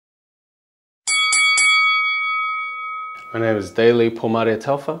My name is Daley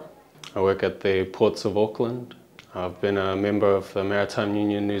Pomare. I work at the ports of Auckland. I've been a member of the Maritime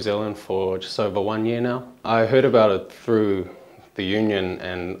Union New Zealand for just over 1 year now. I heard about it through the union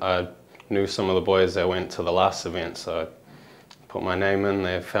and I knew some of the boys that went to the last event, so I put my name in,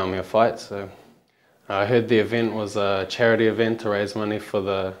 they found me a fight. So I heard the event was a charity event to raise money for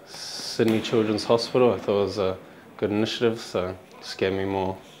the Sydney Children's Hospital. I thought it was a good initiative, so it just gave me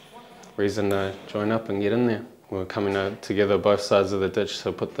more reason to join up and get in there. We're coming together both sides of the ditch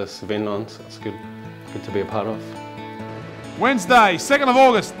to put this event on, so it's good to be a part of. Wednesday, 2nd of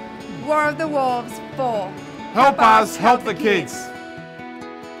August. War of the Wharves 4. Help us, help the kids.